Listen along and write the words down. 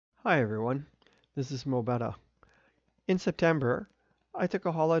Hi everyone, this is Mobettah. In September, I took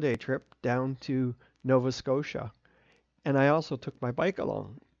a holiday trip down to Nova Scotia, and I also took my bike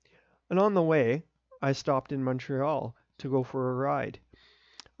along. And on the way, I stopped in Montreal to go for a ride.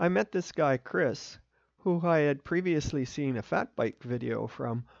 I met this guy, Chris, who I had previously seen a fat bike video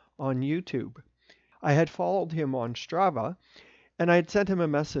from on YouTube. I had followed him on Strava, and I had sent him a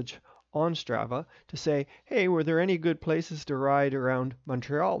message on Strava to say, hey, were there any good places to ride around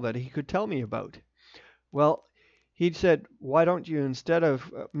Montreal that he could tell me about? Well, he said, why don't you, instead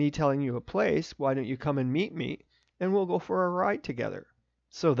of me telling you a place, why don't you come and meet me and we'll go for a ride together?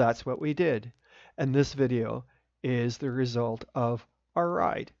 So that's what we did. And this video is the result of our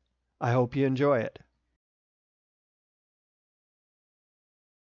ride. I hope you enjoy it.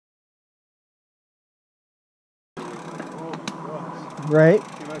 Right?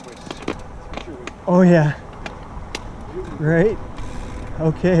 Oh yeah. Right?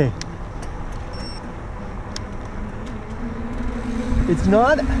 Okay. It's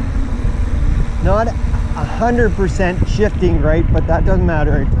not 100% shifting right, but that doesn't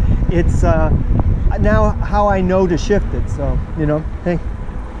matter. It's now how I know to shift it, so you know, hey.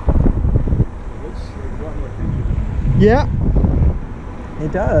 Yeah,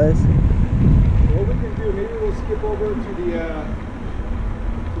 it does. What we can do, maybe we'll skip over to the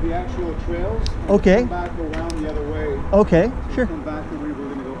actual trails. And okay. Come back around the other way. Okay, so sure. Come back the way we're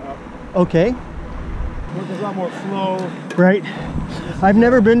going to go up. Okay. There's a lot more flow. Right. I've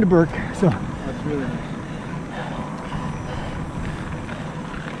never been to Burke, so. That's really nice.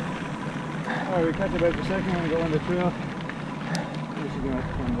 Alright, we catch it back for a second. We're going to go on the trail. We're just going to have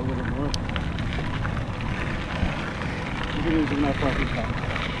to climb a little bit more. We're going to use enough parking spot.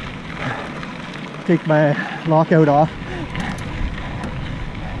 Take my lockout off.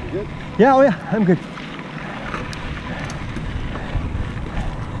 You good? Yeah, oh yeah, I'm good.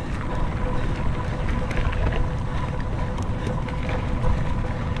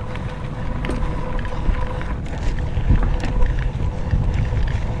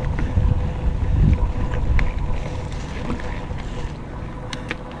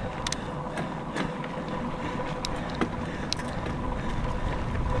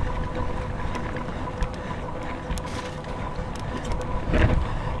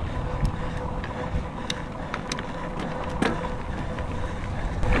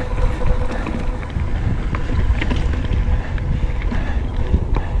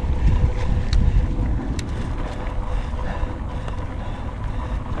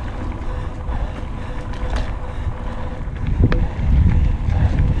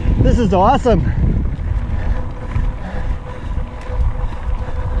 This is awesome. More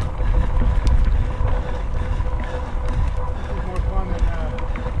fun than down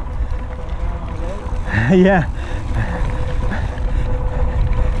on the road. Yeah.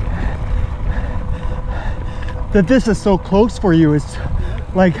 That this is so close for you is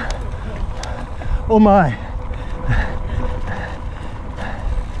like, oh my.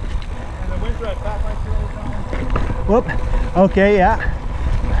 And the winter at Fat Bike all the time. Whoop. Okay, yeah.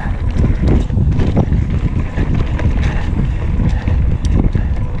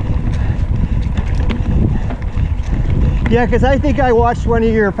 Yeah, because I think I watched one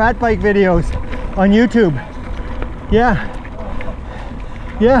of your fat bike videos on YouTube. Yeah.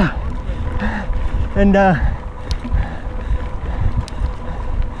 Yeah. And I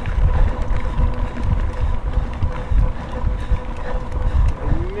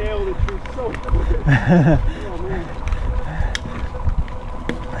nailed it through so quick. Oh man.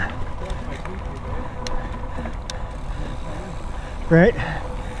 right.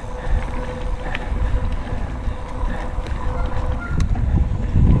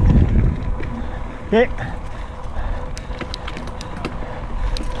 Okay.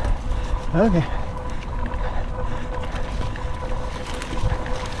 Okay.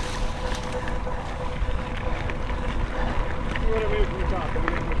 You want to move from the top, then we're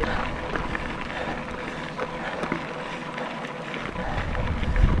going to move it.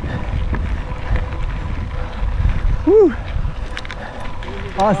 Woo.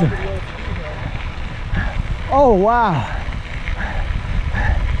 Awesome. Oh wow.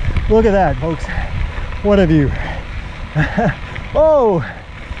 Look at that, folks. What a view. Oh,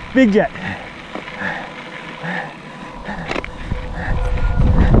 big jet.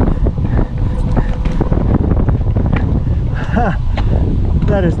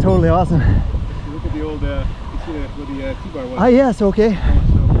 That is totally awesome. Look at the old, you see where the T-bar was. Ah, yes, okay.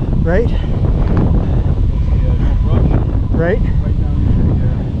 Right? Right? Right down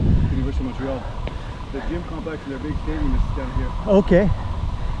into the University of Montreal. The gym complex and their big stadium is down here. Okay.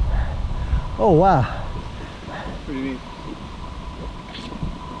 Oh wow. Pretty neat.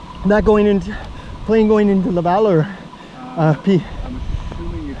 That going into, plane going into Laval or I'm assuming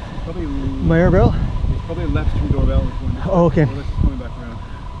it's probably Mirabel? It's probably left through Dorval. Oh, okay. Or it's coming back around.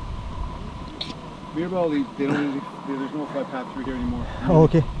 Mirabel, they don't. There's no flight path through here anymore. Oh,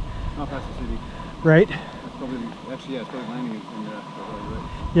 okay. Not past the city. Right. That's probably actually it's probably landing in Dorval,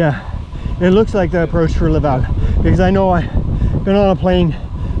 right? Yeah. It looks like the approach for Laval because I know I've been on a plane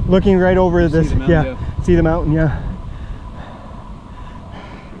looking right over this. See the mountain, yeah. See the mountain. Yeah.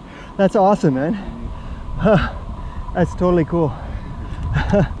 That's awesome, man. Huh. That's totally cool.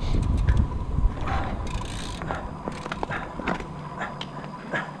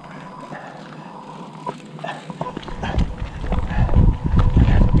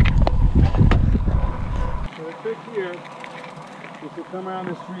 Here, if you come around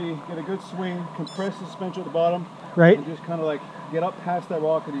this tree, get a good swing, compress the suspension at the bottom, right, and just kind of like get up past that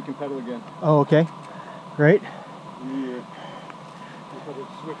rock and you can pedal again. Oh, okay. Great. And you probably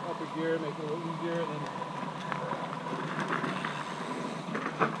switch up a gear, make it a little easier, and then...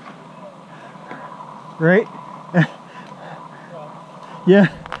 Right. Yeah.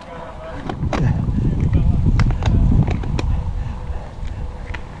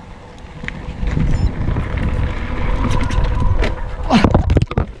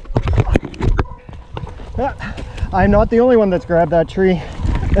 I'm not the only one that's grabbed that tree.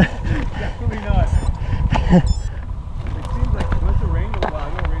 Definitely not. It seems like once it rained a while, I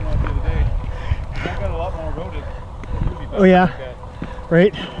know it rained a lot the other day. I got a lot more eroded. Oh yeah,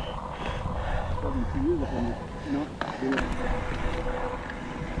 right. Probably 2 years if I'm not doing it.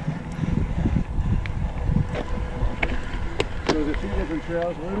 So there's a few different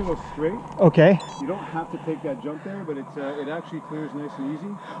trails. We're going to go straight. Okay. You don't have to take that jump there, but it actually clears nice and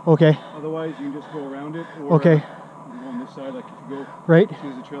easy. Okay. Otherwise, you can just go around it. Or, okay. You can go on this side, like if you go right.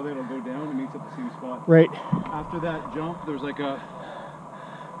 choose the trail there, it'll go down and meets at the same spot. Right. After that jump, there's like a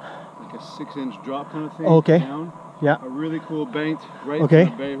 6-inch drop kind of thing. Okay. Down. Yeah. A really cool bank right. Okay.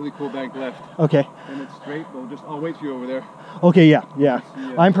 And a really cool bank left. Okay. And it's straight. I'll wait for you over there. Okay. Yeah. Yeah.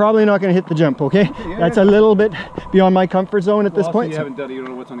 I'm probably not going to hit the jump. Okay. Yeah. That's a little bit beyond my comfort zone at this point. You So. haven't done it. You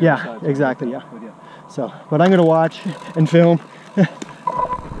don't know what's on the other side. Yeah. Exactly. Yeah. But yeah. So, but I'm going to watch and film.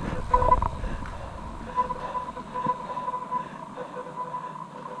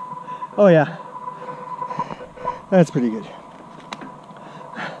 Oh yeah. That's pretty good.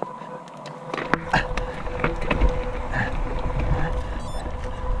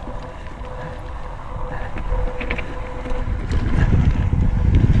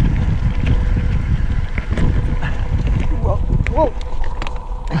 Whoa.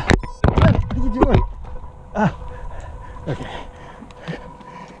 What are you doing? Okay.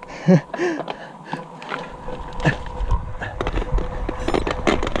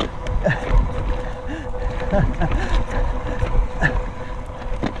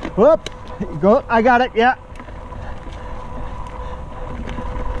 Whoop. Go. I got it. Yeah.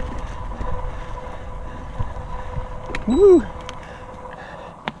 Woo.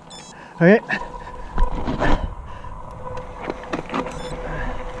 Okay.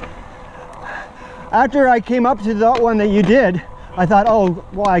 After I came up to that one that you did, I thought, oh,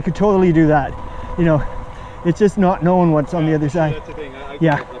 well, I could totally do that. You know, it's just not knowing what's on the other side. That's the thing.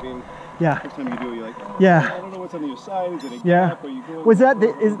 Yeah. I mean, Yeah. first time you do it, you're like, oh, Yeah. I don't know what's on your side. Is it a Yeah. gap? Or you go Was that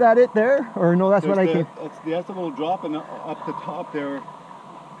is that it there, or no? That's There's what I came. That's the little drop, and up the top there,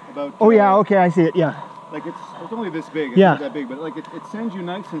 about. Oh yeah. Okay, I see it. Yeah. Like it's only this big. It's Yeah. not that big, but like it sends you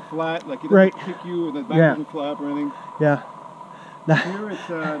nice and flat. Like it Right. doesn't kick you, and the back Yeah. doesn't flap or anything. Yeah. Here it's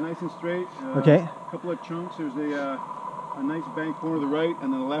nice and straight. Okay. A couple of chunks. There's a nice bank corner to the right,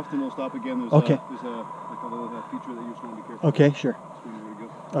 and then the left, and we'll stop again. There's Okay. There's like a little feature that you just want to be careful. Okay. Sure. There we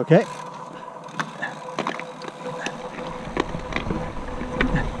go. Okay.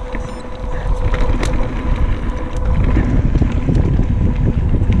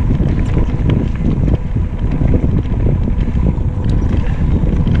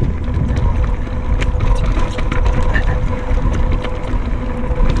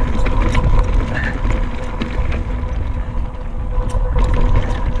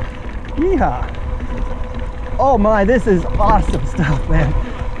 Yeehaw. Oh my, this is awesome stuff, man.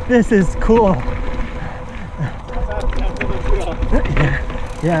 This is cool.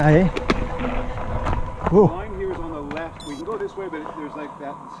 Yeah, eh? The Whoa. line here is on the left. We can go this way, but there's like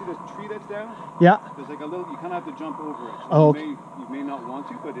that. See this tree that's down? Yeah. There's like a little. You kind of have to jump over it. So Oh. you may not want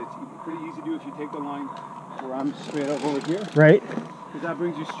to, but it's pretty easy to do if you take the line where I'm straight up over here. Right. Because that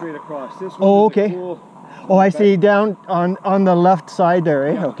brings you straight across. This one Oh, is a okay. cool Oh, I see. Down on the left side there,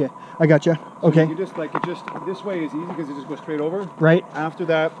 eh? Yeah. Okay, I gotcha. So Okay. you just like it. Just this way is easy because it just goes straight over. Right. After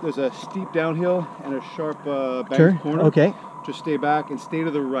that, there's a steep downhill and a sharp banked Turn. corner. Okay. Just stay back and stay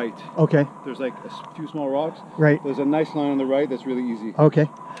to the right. Okay. There's like few small rocks. Right. There's a nice line on the right that's really easy. Okay.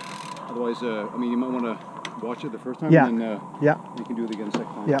 Otherwise, I mean, you might want to watch it the first time. Yeah. And then Yeah. you can do it again the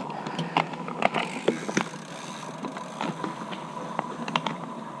second time. Yeah.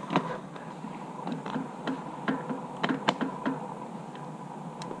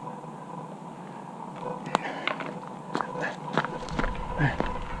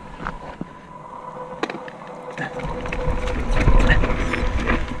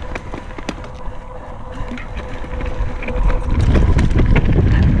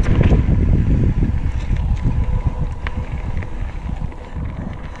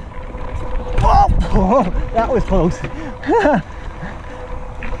 Oh, that was close.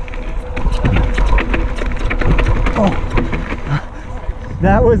 Oh,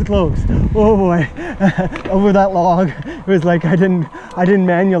 that was close. Oh boy, over that log. It was like I didn't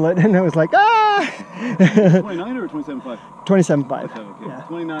manual it, and it was like 29 or 27.5? 27.5. Okay. Yeah.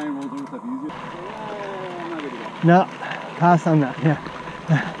 29 rolls over stuff easier. I'm not good to go. No, pass on that. Yeah.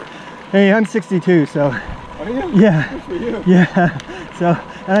 Hey, I'm 62, so Are you? yeah, Good for you. yeah. So,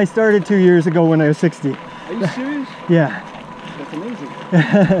 and I started 2 years ago when I was 60. Are you serious? Yeah. That's amazing.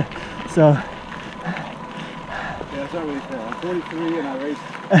 So. Yeah, it's not really fair. I'm 43 and I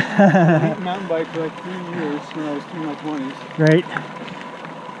raced mountain bike for like 3 years when I was in my 20s. Right.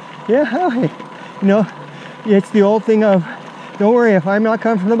 Yeah, oh, hey, you know, it's the old thing of, don't worry, if I'm not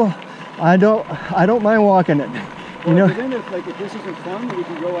comfortable, I don't mind walking it. You know. But then if this isn't fun, we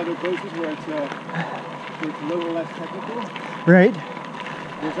can go other places where it's a little less technical. Right.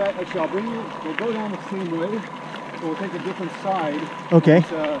 There's that, actually, I'll bring you. We'll go down the same way, but we'll take a different side. Okay.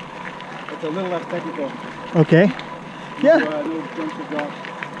 It's a little less technical. Okay. Yeah. No jumps or drops.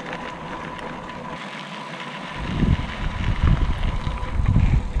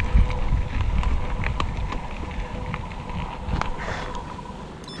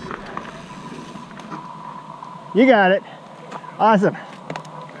 You got it. Awesome.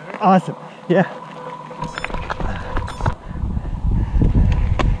 Awesome. Yeah.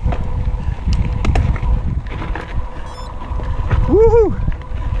 Woohoo!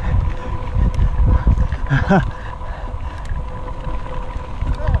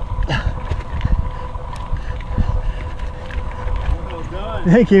 Well done.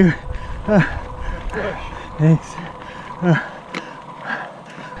 Thank you. Thanks.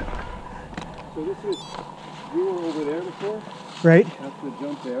 So this is, we were over there before. Right. That's the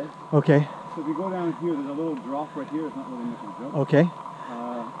jump there. Okay. So if we go down here, there's a little drop right here. It's not really much of a jump. Okay.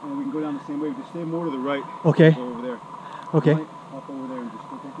 And we can go down the same way. Just stay more to the right. Okay. Go over there. Okay. You might hop over there and just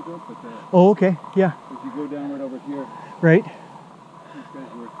go take the jump. But Oh, okay. Yeah. if you go down right over here, Right. these guys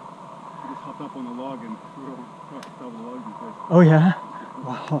were just hopped up on the log and we were across the top of the log because Oh yeah.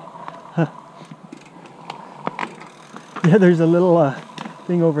 Wow. Huh. Yeah, there's a little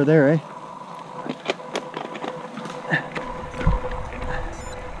thing over there, eh?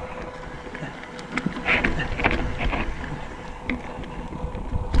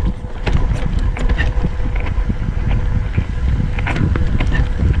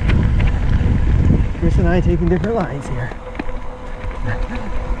 Chris and I taking different lines here.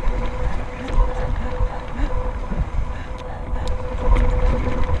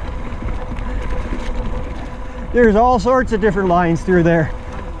 There's all sorts of different lines through there.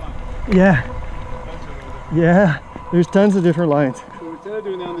 Yeah. Yeah. There's tons of different lines. So instead of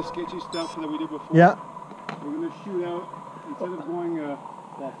doing down the sketchy stuff that we did before, Yeah. we're going to shoot out, instead of going, well,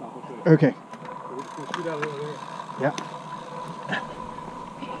 stop, I'll show you. Okay. We're just going to shoot out over there. Yeah.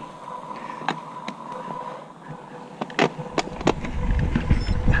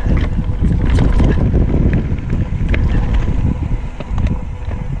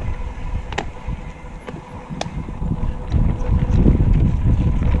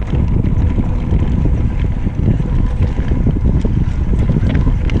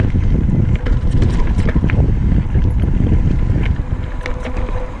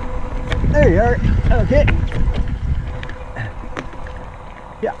 There you are. Okay.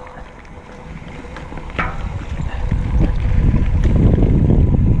 Yeah.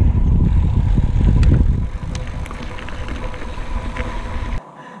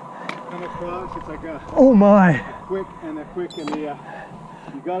 Come across, it's like a Oh my. quick and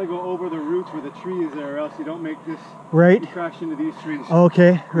you got to go over the roots where the tree is there, or else you don't make this. Right. You crash into these trees.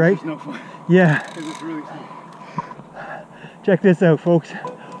 Okay. Right. It's no fun. Yeah. Because it's really steep. Check this out, folks.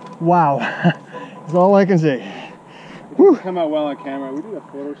 Wow. That's all I can say. It's Whew. come out well on camera. We did a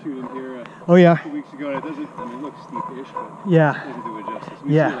photo shoot in here Oh yeah. 2 weeks ago, and it doesn't, I mean, it looks steepish, but Yeah. it doesn't do it justice.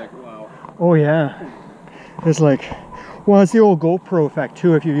 We Yeah. see like, wow. Oh yeah. It's like, well, it's the old GoPro effect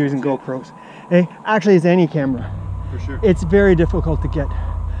too if you're using GoPros. Hey, actually it's any camera. For sure. It's very difficult to get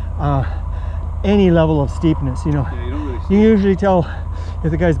any level of steepness, you know. Yeah, you don't really You see can it. usually tell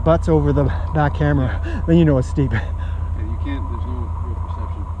if the guy's butt's over the back camera, then you know it's steep. Yeah, you can't, there's no real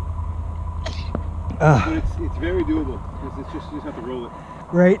perception. Uh, But it's very doable, because it's just, you just have to roll it.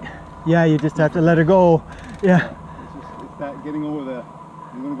 right? Yeah, you just have to let it go. Yeah. It's that getting over the,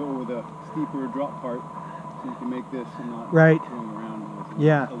 I'm going to go over the steeper drop part, so you can make this and not Right. going around. It's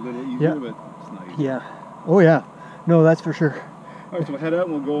Yeah. a little easier, Yeah. but it's not easy. Yeah. Oh yeah. No, that's for sure. All right, so we'll head out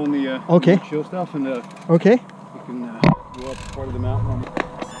and we'll go on the Okay. chill stuff, and Okay. we can go up part of the mountain.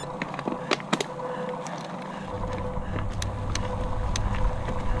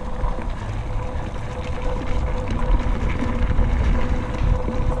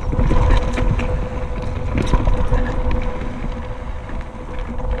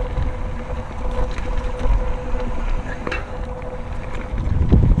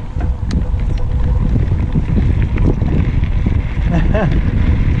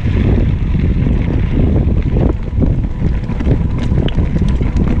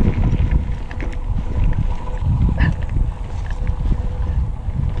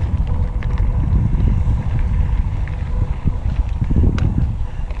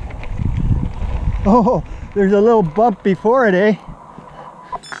 Oh, there's a little bump before it, eh?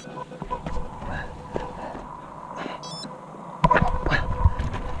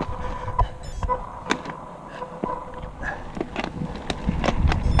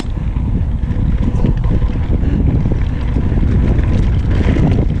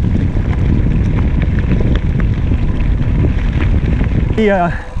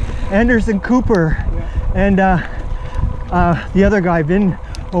 Anderson Cooper and the other guy, Vin,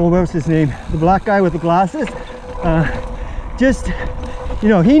 oh, what was his name? The black guy with the glasses. Just, you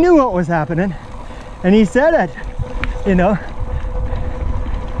know, he knew what was happening and he said it, you know.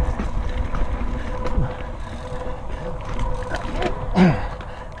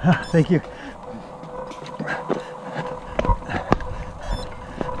 Thank you.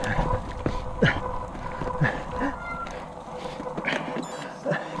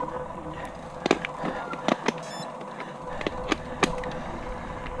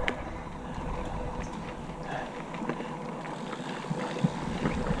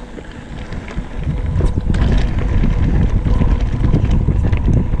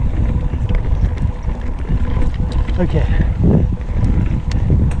 Okay.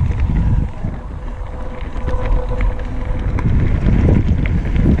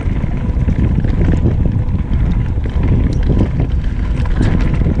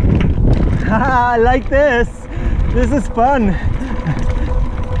 I like this. This is fun.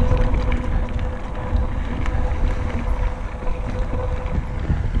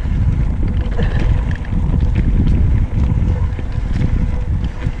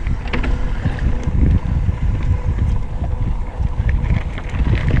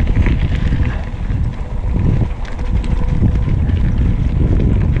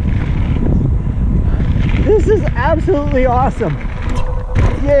 This is absolutely awesome.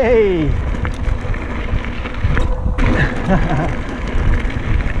 Yay!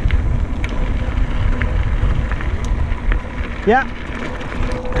 Yeah.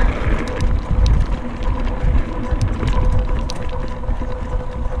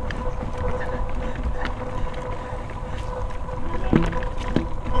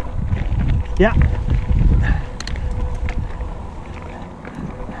 Yeah.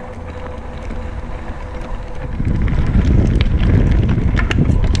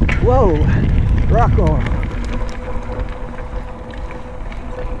 Whoa, rock on.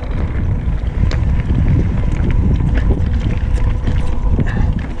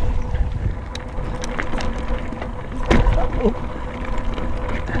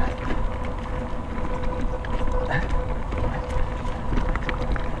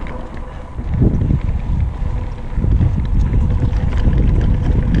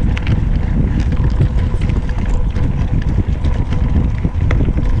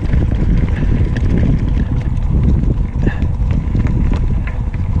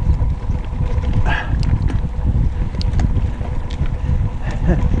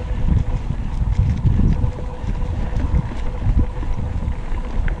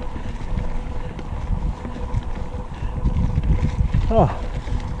 Oh,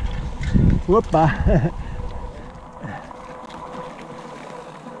 whoopa.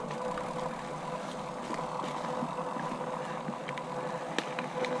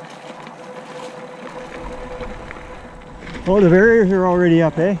 Oh, the barriers are already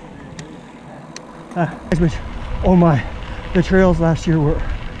up, eh? Oh my, the trails last year were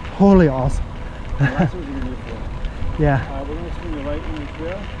totally awesome. That's what we're going to look for. Yeah. We're going to swing the right in the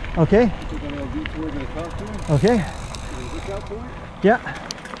trail. Okay. We're going to detour to the top to Okay. Is this that point? Yeah.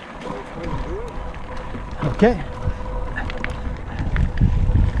 Okay.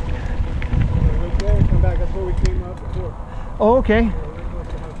 Right there, come back. That's where we came up before. Oh, okay.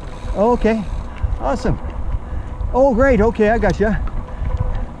 Okay. Awesome. Oh, great. Okay, I got you.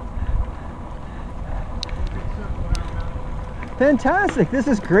 Fantastic. This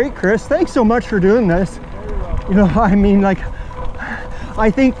is great, Chris. Thanks so much for doing this. You know, I mean, like,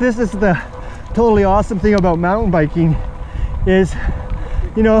 I think this is the totally awesome thing about mountain biking is,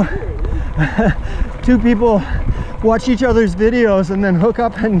 you know, two people watch each other's videos and then hook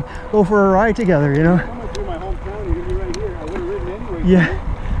up and go for a ride together, you know? I'm going through my hometown. You're going to be right here. I would have ridden anyway.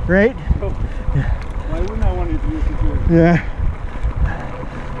 Yeah. Right? So, why wouldn't I want to do this with you? Yeah.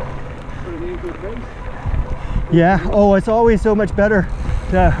 Put a name to a face. Yeah. Oh, it's always so much better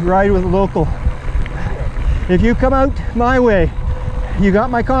to ride with a local. If you come out my way, you got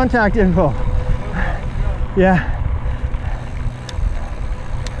my contact info. Yeah.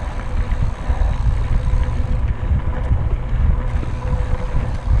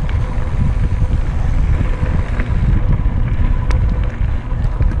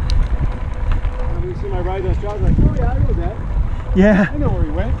 When you see my ride on Strava, like, oh yeah, I know that. I Yeah. know where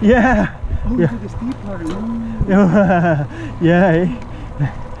he went. Yeah. Oh, Yeah. he did the steep part. Ooh. Yeah. Eh?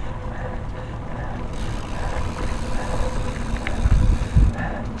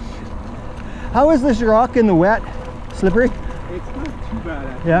 How is this rock in the wet? Slippery? It's not too bad,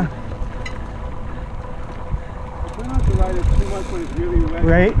 actually. Yeah. I try not to ride it too much when it's really wet.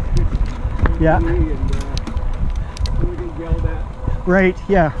 Right. It's Yeah. windy and don't get yelled at. Right.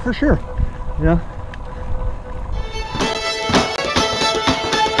 Yeah, for sure. Yeah.